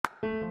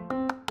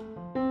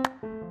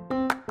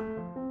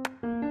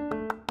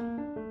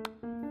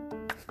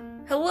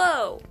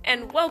Hello,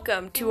 and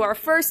welcome to our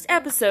first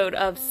episode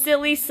of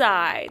Silly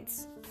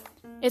Sides.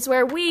 It's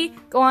where we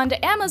go onto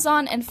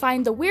Amazon and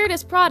find the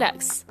weirdest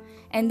products,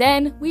 and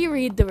then we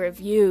read the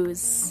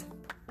reviews.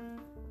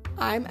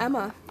 I'm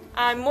Emma.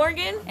 I'm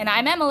Morgan. And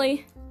I'm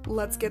Emily.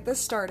 Let's get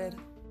this started.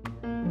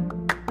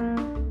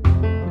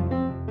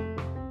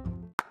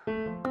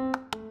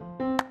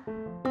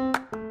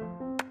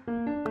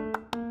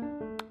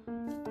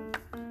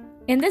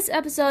 In this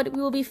episode,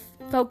 we will be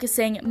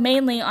focusing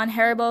mainly on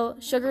Haribo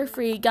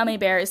sugar-free gummy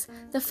bears,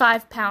 the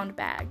 5-pound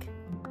bag.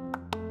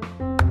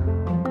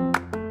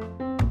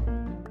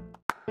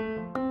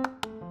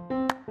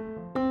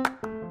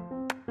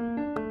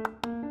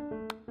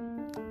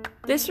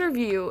 This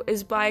review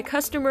is by a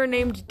customer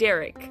named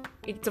Derek.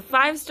 It's a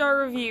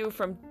 5-star review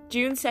from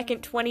June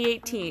 2nd,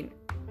 2018,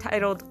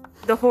 titled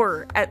The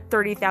Horror at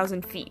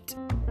 30,000 Feet.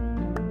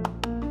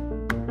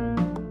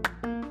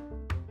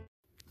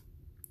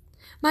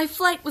 My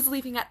flight was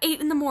leaving at 8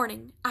 in the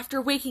morning.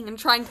 After waking and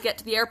trying to get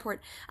to the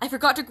airport, I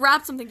forgot to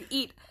grab something to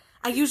eat.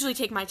 I usually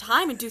take my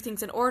time and do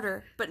things in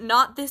order, but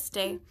not this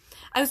day.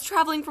 I was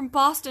traveling from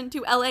Boston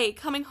to LA,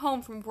 coming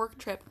home from work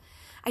trip.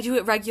 I do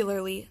it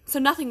regularly, so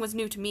nothing was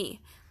new to me.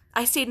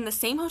 I stayed in the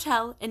same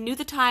hotel and knew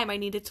the time I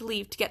needed to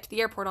leave to get to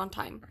the airport on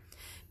time.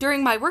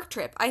 During my work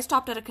trip, I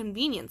stopped at a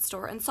convenience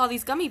store and saw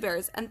these gummy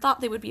bears and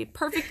thought they would be a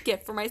perfect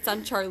gift for my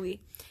son Charlie.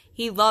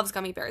 He loves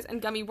gummy bears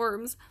and gummy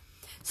worms.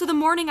 So the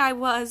morning I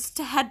was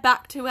to head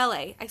back to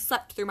LA, I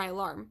slept through my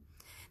alarm.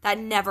 That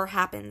never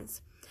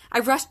happens. I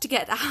rushed to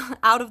get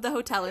out of the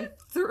hotel and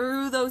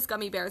threw those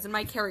gummy bears in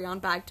my carry-on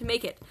bag to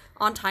make it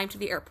on time to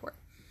the airport.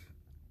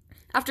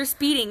 After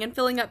speeding and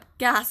filling up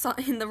gas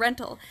in the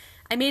rental,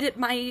 I made it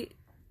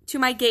to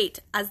my gate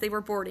as they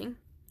were boarding.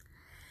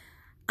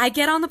 I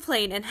get on the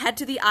plane and head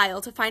to the aisle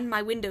to find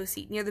my window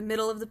seat near the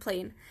middle of the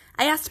plane.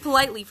 I asked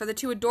politely for the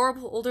two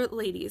adorable older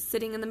ladies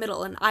sitting in the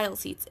middle in aisle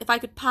seats if I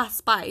could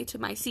pass by to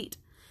my seat.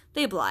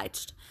 They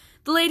obliged.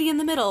 The lady in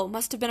the middle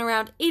must have been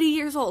around 80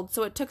 years old,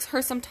 so it took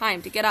her some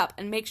time to get up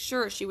and make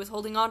sure she was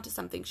holding on to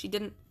something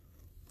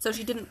so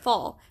she didn't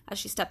fall as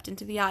she stepped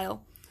into the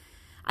aisle.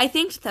 I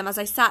thanked them as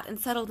I sat and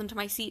settled into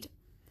my seat.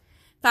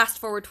 Fast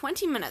forward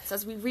 20 minutes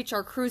as we reach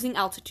our cruising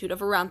altitude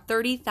of around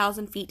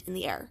 30,000 feet in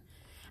the air.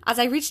 As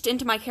I reached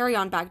into my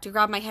carry-on bag to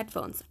grab my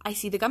headphones, I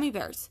see the gummy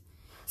bears.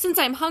 Since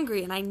I'm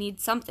hungry and I need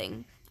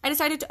something, I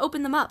decided to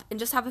open them up and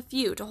just have a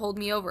few to hold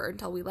me over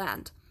until we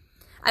land.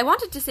 I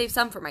wanted to save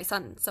some for my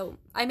son, so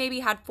I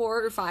maybe had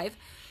 4 or 5,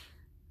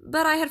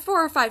 but I had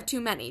 4 or 5 too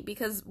many,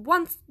 because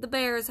once the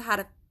bears had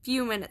a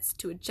few minutes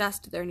to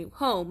adjust to their new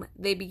home,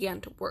 they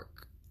began to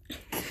work.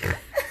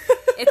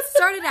 It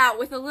started out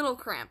with a little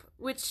cramp,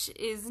 which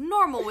is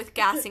normal with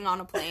gassing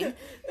on a plane.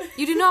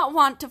 You do not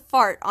want to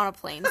fart on a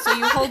plane, so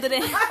you hold it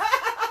in.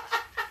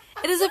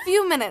 It is a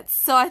few minutes,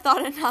 so I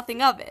thought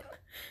nothing of it.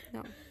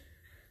 No.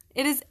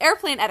 It is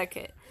airplane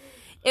etiquette.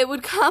 It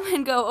would come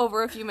and go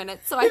over a few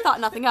minutes, so I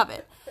thought nothing of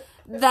it.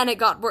 Then it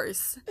got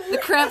worse. The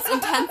cramps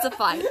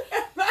intensified.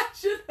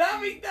 Imagine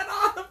having that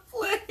on a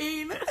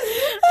plane.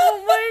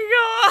 Oh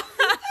my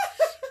god!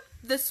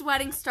 The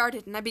sweating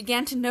started, and I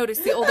began to notice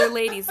the older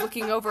ladies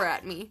looking over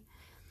at me.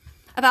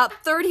 About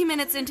 30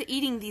 minutes into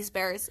eating these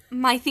bears,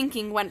 my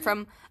thinking went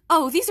from,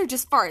 oh, these are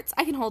just farts,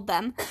 I can hold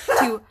them,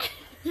 to,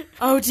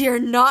 oh dear,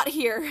 not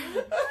here.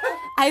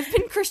 I've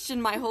been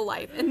Christian my whole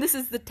life, and this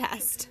is the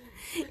test.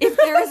 If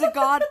there is a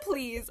God,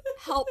 please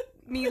help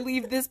me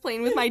leave this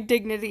plane with my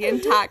dignity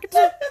intact.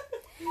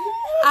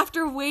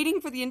 After waiting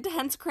for the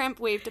intense cramp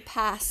wave to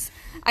pass,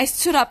 I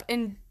stood up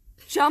and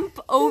jumped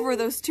over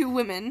those two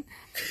women.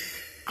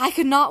 I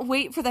could not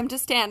wait for them to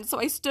stand, so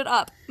I stood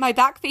up, my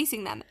back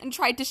facing them, and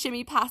tried to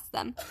shimmy past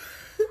them.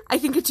 I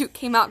think a toot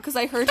came out because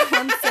I heard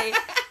one say,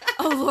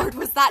 "Oh Lord,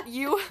 was that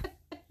you?"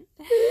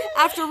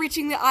 After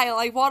reaching the aisle,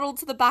 I waddled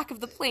to the back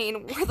of the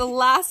plane where the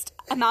last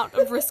amount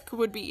of risk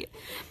would be.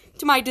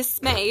 To my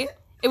dismay,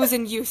 it was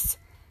in use.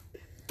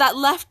 That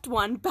left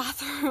one,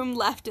 bathroom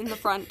left in the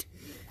front.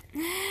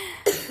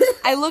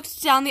 I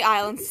looked down the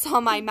aisle and saw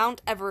my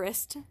Mount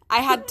Everest. I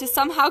had to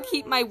somehow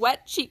keep my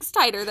wet cheeks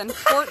tighter than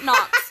Fort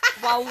Knox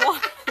while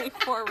walking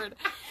forward,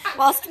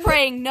 whilst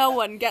praying no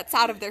one gets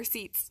out of their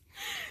seats.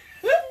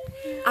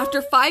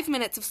 After 5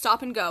 minutes of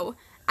stop and go,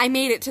 I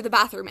made it to the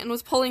bathroom and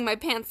was pulling my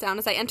pants down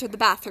as I entered the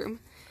bathroom.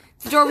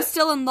 The door was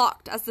still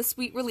unlocked as the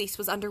sweet release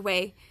was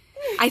underway.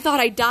 I thought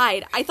I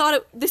died. I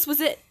thought this was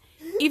it.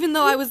 Even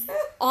though I was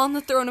on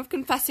the throne of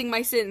confessing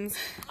my sins,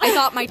 I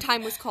thought my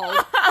time was called.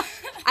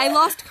 I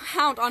lost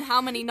count on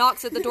how many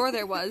knocks at the door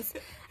there was.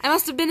 I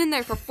must have been in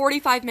there for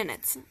 45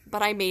 minutes,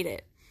 but I made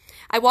it.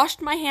 I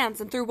washed my hands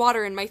and threw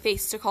water in my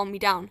face to calm me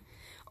down.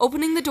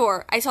 Opening the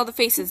door, I saw the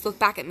faces look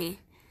back at me.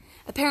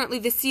 Apparently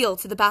the seal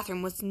to the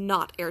bathroom was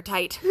not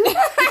airtight,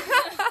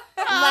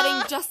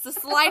 letting just the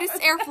slightest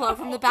airflow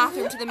from the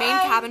bathroom to the main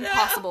cabin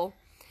possible.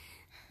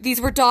 These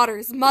were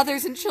daughters,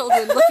 mothers, and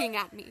children looking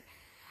at me.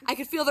 I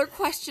could feel their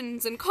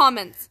questions and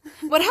comments.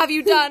 "What have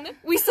you done?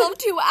 We still have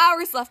 2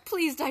 hours left.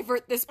 Please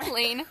divert this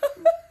plane."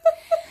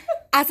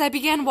 As I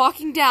began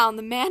walking down,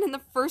 the man in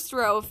the first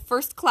row of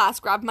first class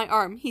grabbed my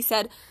arm. He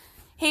said,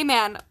 "Hey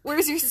man,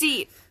 where's your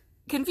seat?"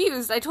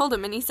 Confused, I told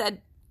him, and he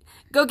said,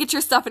 "Go get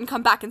your stuff and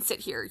come back and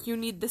sit here. You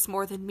need this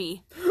more than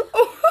me."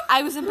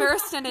 I was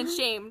embarrassed and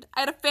ashamed. I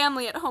had a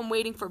family at home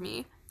waiting for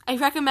me. I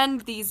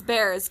recommend these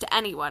bears to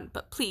anyone,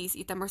 but please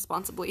eat them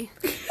responsibly.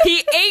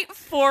 He ate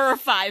 4 or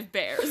 5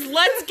 bears.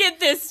 Let's get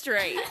this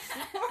straight.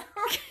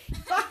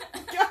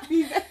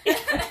 Gummy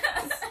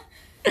bears.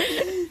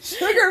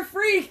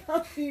 Sugar-free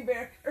gummy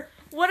bear.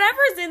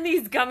 Whatever's in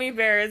these gummy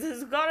bears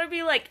has got to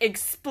be, like,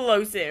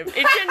 explosive.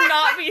 It should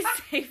not be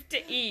safe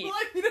to eat. Well,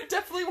 I mean, it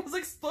definitely was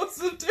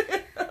explosive to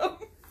him.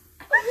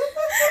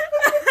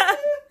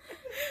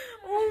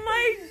 Oh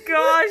my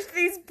gosh,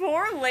 these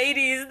poor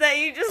ladies that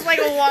you just, like,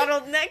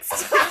 waddled next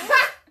to.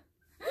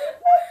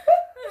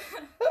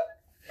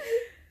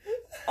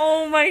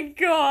 Oh my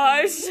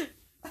gosh.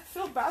 I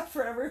feel bad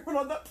for everyone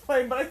on that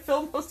plane, but I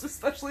feel most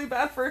especially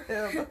bad for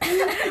him.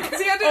 Because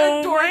he had to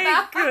endure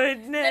that. Oh my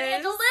goodness. And he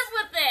had to live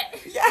with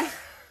it. Yeah.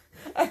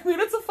 I mean,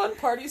 it's a fun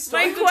party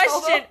story to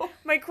tell, though.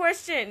 My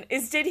question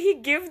is, did he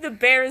give the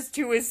bears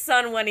to his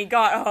son when he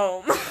got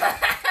home?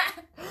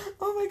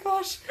 Oh my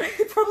gosh.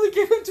 He probably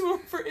gave it to him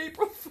for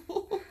April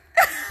Fool.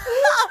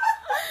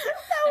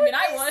 I mean,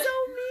 I would.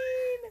 So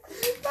mean.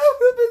 That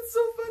would have been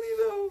so funny,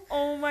 though.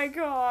 Oh my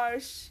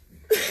gosh.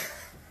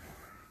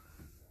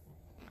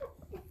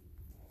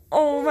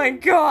 Oh my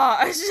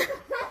gosh.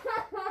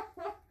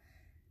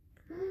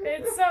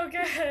 It's so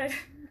good.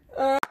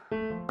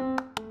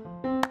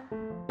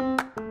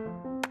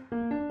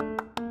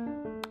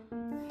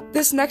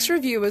 This next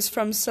review is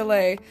from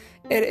Soleil.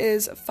 It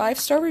is a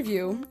 5-star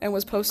review and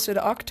was posted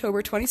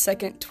October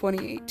 22nd,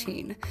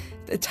 2018.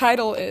 The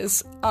title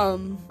is,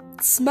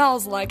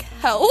 Smells Like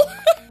Hell.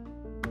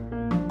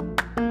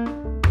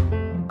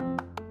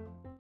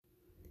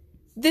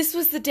 This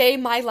was the day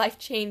my life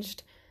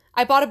changed.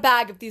 I bought a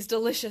bag of these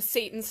delicious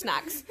Satan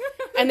snacks,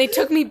 and they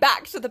took me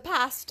back to the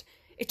past.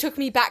 It took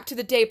me back to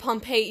the day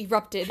Pompeii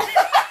erupted.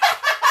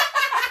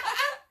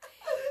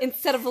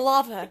 Instead of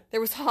lava,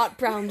 there was hot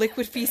brown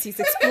liquid feces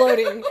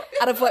exploding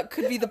out of what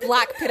could be the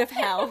black pit of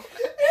hell.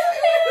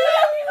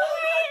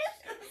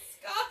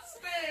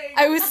 Disgusting.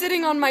 I was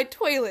sitting on my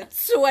toilet,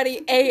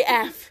 sweaty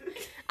AF.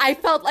 I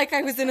felt like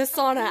I was in a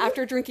sauna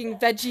after drinking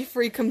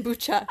veggie-free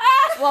kombucha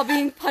while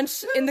being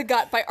punched in the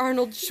gut by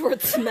Arnold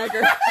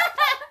Schwarzenegger.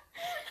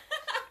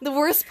 The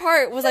worst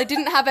part was I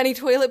didn't have any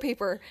toilet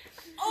paper.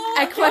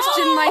 I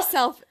questioned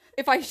myself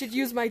if I should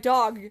use my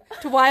dog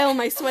to wile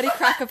my sweaty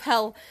crack of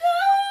hell.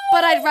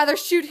 But I'd rather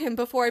shoot him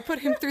before I put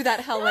him through that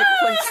hell-like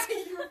place.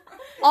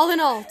 All in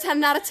all,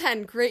 10 out of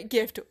 10, great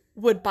gift,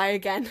 would buy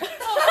again. Wait a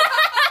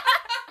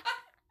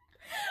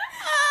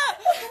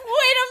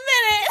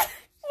minute.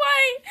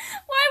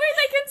 Why were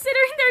they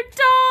considering their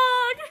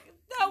dog?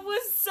 That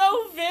was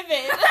so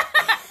vivid.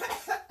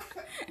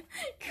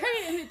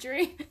 Great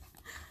imagery.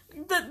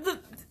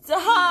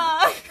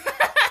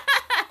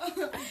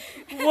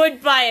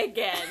 Would buy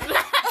again.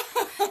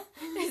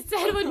 They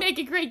said it would make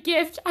a great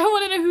gift. I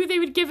want to know who they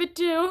would give it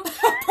to.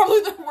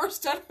 Probably the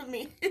worst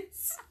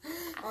enemies.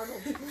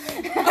 Arnold.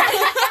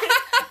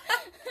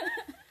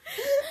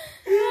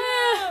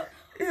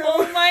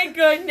 Oh my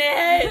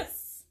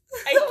goodness.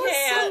 I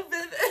can't. So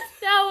vivid.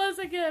 That was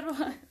a good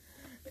one.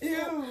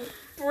 Ew.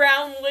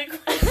 Brown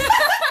liquid.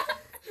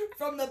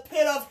 From the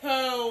pit of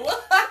hell.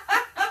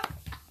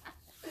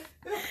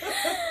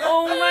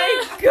 Oh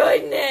my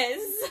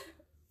goodness.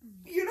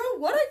 You know,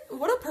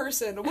 what a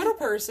person. What a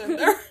person.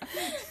 The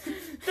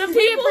people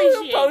who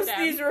appreciate post them.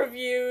 these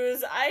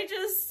reviews,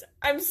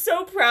 I'm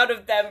so proud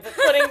of them for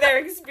putting their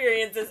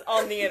experiences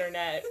on the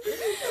internet.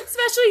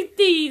 Especially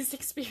these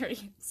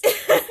experiences.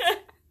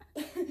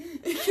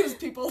 It gives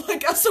people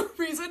like us a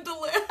reason to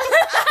live.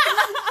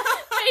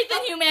 Faith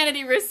in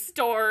humanity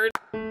restored.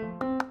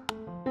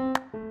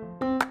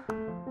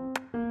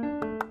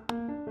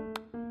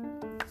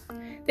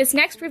 This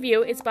next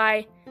review is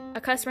by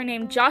a customer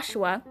named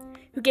Joshua,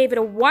 who gave it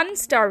a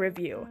 1-star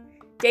review,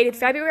 dated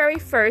February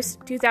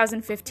 1st,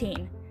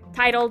 2015,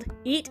 titled,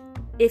 Eat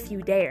If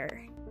You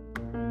Dare.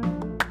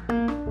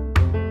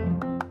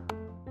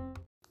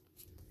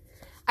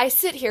 I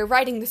sit here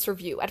writing this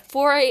review at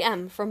 4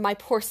 a.m. from my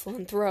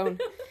porcelain throne.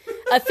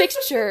 A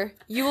fixture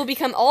you will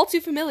become all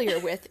too familiar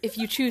with if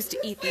you choose to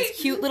eat these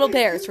cute little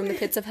bears from the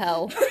pits of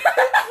hell. Are they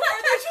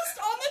just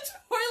on the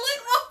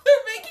toilet while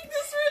they're making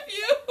this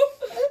review?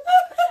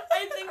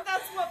 I think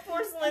that's what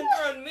porcelain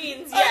throne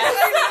means, I yes.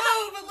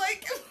 know, but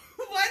like,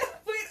 why not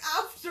wait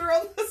after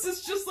unless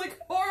it's just like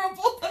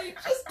horrible that you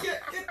just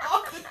can't get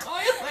off the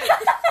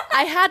toilet?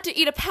 I had to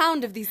eat a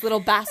pound of these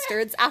little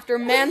bastards after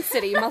Man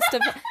City must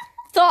have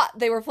thought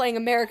they were playing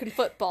American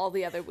football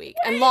the other week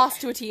and lost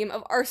to a team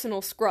of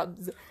Arsenal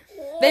scrubs.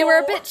 They were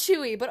a bit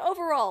chewy, but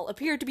overall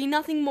appeared to be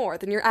nothing more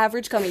than your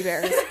average gummy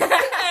bears.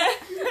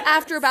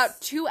 After about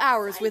 2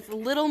 hours with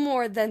little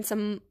more than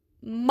some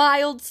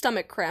mild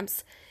stomach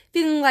cramps,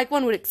 feeling like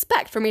one would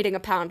expect from eating a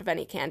pound of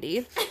any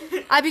candy,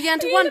 I began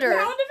to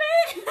wonder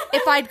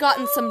if I'd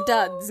gotten some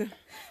duds.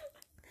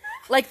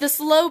 Like the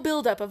slow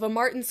buildup of a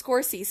Martin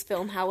Scorsese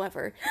film,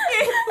 however.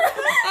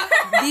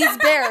 These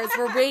bears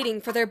were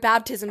waiting for their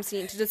baptism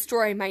scene to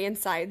destroy my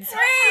insides.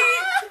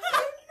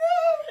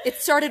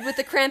 It started with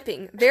the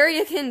cramping, very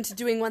akin to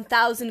doing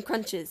 1,000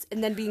 crunches,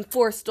 and then being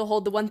forced to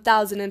hold the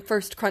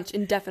 1,001st crunch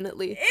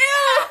indefinitely. Ew!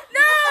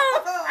 No!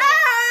 Ah!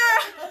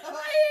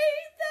 I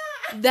hate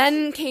that!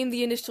 Then came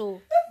the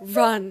initial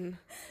run,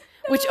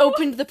 which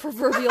opened the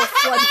proverbial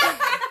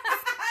floodgates.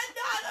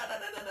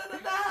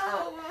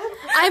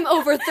 I'm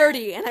over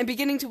 30, and I'm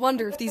beginning to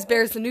wonder if these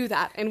bears knew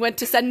that and went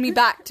to send me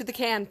back to the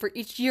can for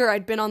each year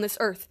I'd been on this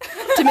earth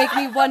to make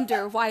me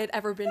wonder why I'd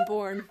ever been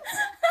born.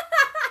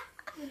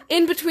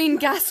 In between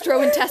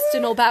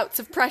gastrointestinal bouts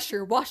of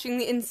pressure washing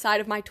the inside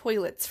of my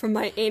toilets from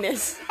my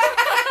anus,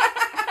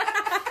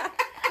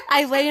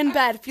 I lay in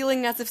bed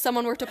feeling as if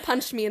someone were to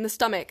punch me in the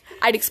stomach.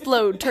 I'd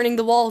explode, turning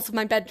the walls of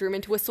my bedroom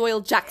into a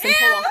soiled Jackson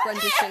Pollock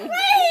rendition.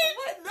 Wait!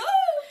 No!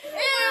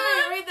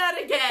 Ew! Read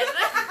that again.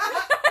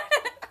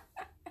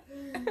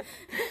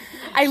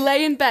 I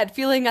lay in bed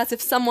feeling as if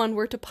someone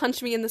were to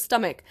punch me in the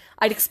stomach.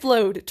 I'd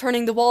explode,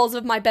 turning the walls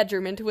of my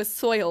bedroom into a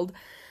soiled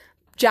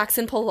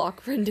Jackson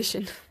Pollock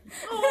rendition.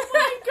 Oh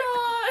my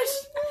gosh!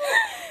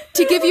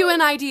 To give you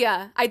an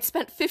idea, I'd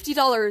spent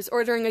 $50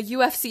 ordering a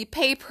UFC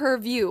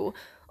pay-per-view,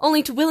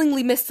 only to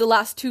willingly miss the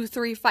last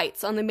 2-3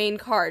 fights on the main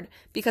card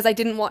because I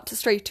didn't want to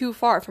stray too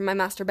far from my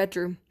master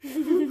bedroom.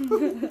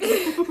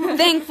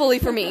 Thankfully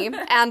for me,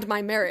 and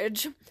my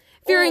marriage,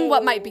 fearing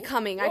what might be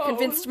coming, I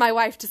convinced my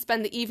wife to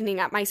spend the evening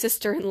at my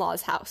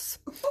sister-in-law's house.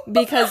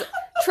 Because,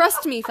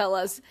 trust me,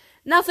 fellas,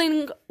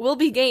 nothing will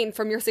be gained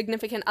from your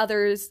significant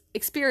others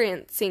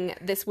experiencing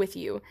this with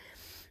you.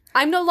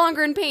 I'm no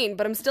longer in pain,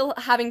 but I'm still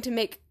having to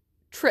make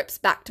trips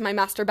back to my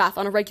master bath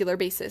on a regular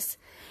basis.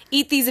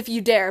 Eat these if you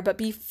dare, but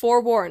be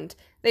forewarned.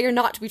 They are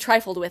not to be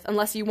trifled with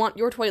unless you want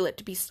your toilet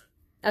to be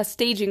a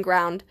staging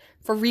ground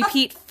for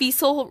repeat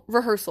fecal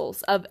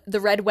rehearsals of the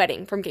Red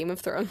Wedding from Game of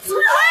Thrones.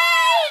 Wait,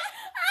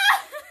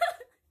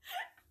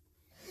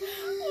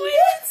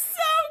 it's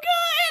so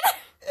good!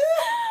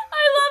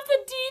 I love the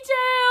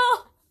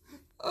detail!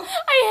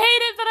 I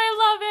hate it, but I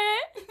love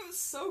it! It was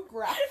so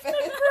graphic. The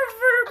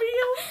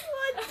proverbial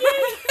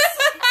floodgates!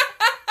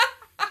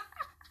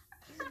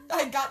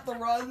 I got the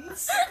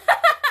runs.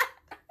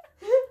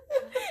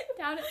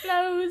 Down it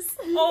flows.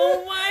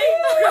 Oh my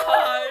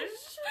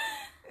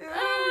gosh.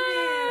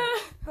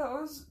 That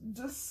was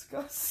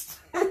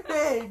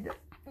disgusting.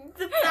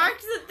 The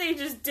fact that they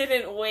just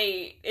didn't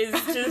wait is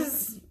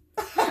just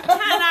 10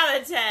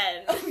 out of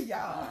 10.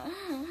 Yeah.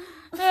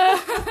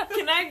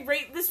 Can I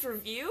rate this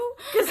review?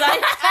 Because I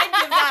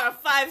give that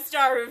a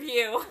 5-star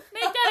review.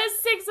 Make that a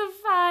 6 of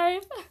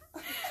 5.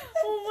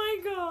 Oh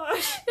my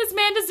gosh. This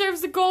man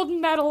deserves a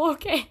golden medal,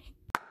 okay?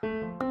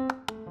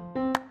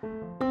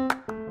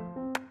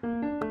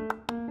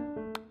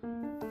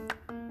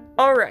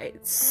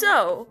 Alright,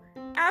 so,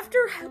 after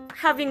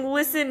having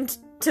listened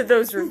to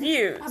those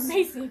reviews,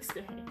 Amazing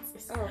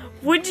experiences.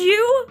 would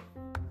you,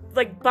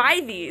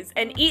 buy these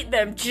and eat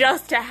them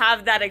just to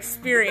have that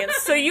experience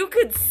so you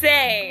could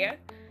say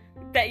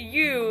that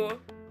you...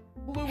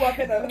 Blew up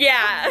in a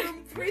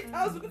room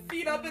 3,000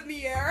 feet up in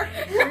the air.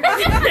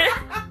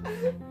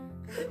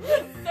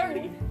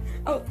 30.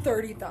 Oh,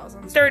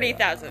 30,000.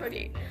 30,000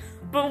 feet.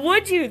 But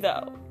would you,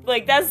 though?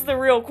 That's the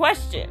real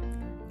question.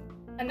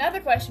 Another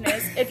question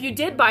is, if you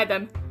did buy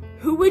them,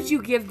 who would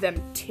you give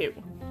them to?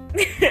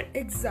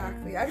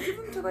 Exactly. I'd give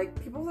them to,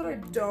 people that I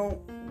don't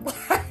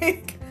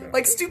like.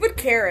 Like stupid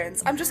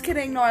Karens. I'm just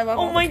kidding. No, I love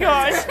Oh all my the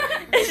gosh.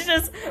 Karens. It's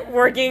just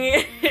working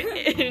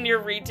in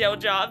your retail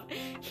job.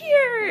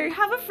 Here,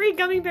 have a free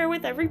gummy bear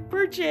with every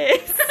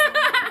purchase.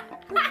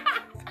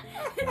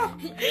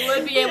 You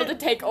would be able to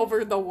take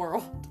over the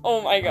world. Oh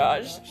my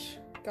gosh.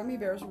 Gummy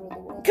bears rule the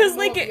world. 'Cause,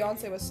 I don't know what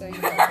Beyonce was saying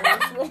about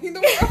bears ruling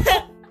the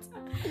world.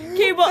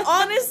 Okay, but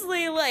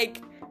honestly,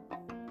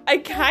 I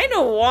kind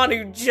of want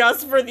to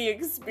just for the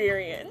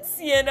experience,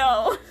 you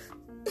know?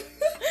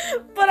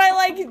 But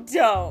I,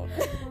 don't.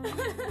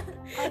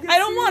 I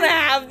don't want to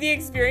have the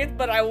experience,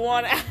 but I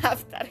want to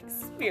have that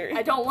experience.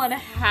 I don't want to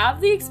have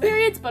the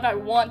experience, but I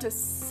want to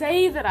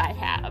say that I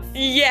have.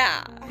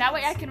 Yeah. That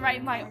way I can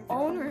write my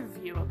own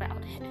review about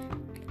it.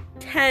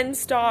 10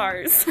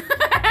 stars.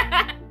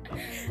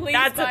 Please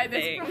That's buy a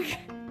this thing. book.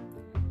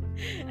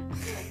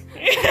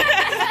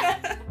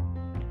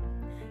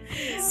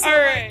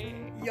 Alright.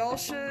 Y'all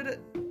should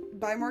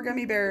buy more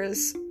gummy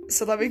bears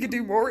so that we can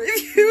do more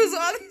reviews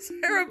on these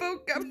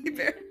Haribo gummy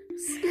bears.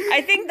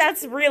 I think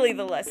that's really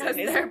the lesson, Because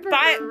is they're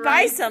buy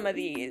priceless. some of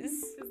these.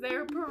 Because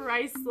they're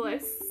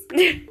priceless.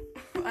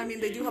 I mean,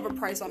 they do have a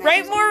price on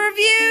Write Amazon. more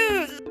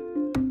reviews!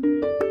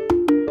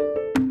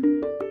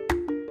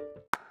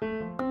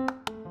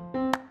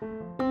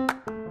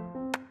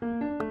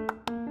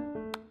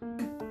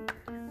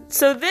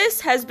 So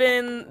this has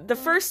been the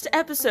first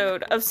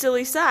episode of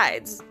Silly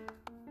Sides.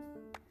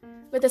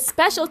 With a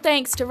special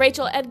thanks to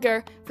Rachel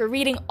Edgar for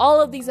reading all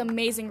of these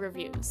amazing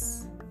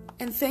reviews.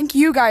 And thank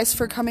you guys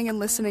for coming and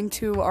listening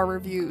to our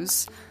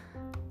reviews.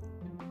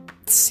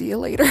 See you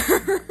later.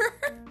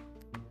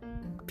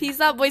 Peace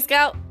out, Boy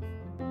Scout.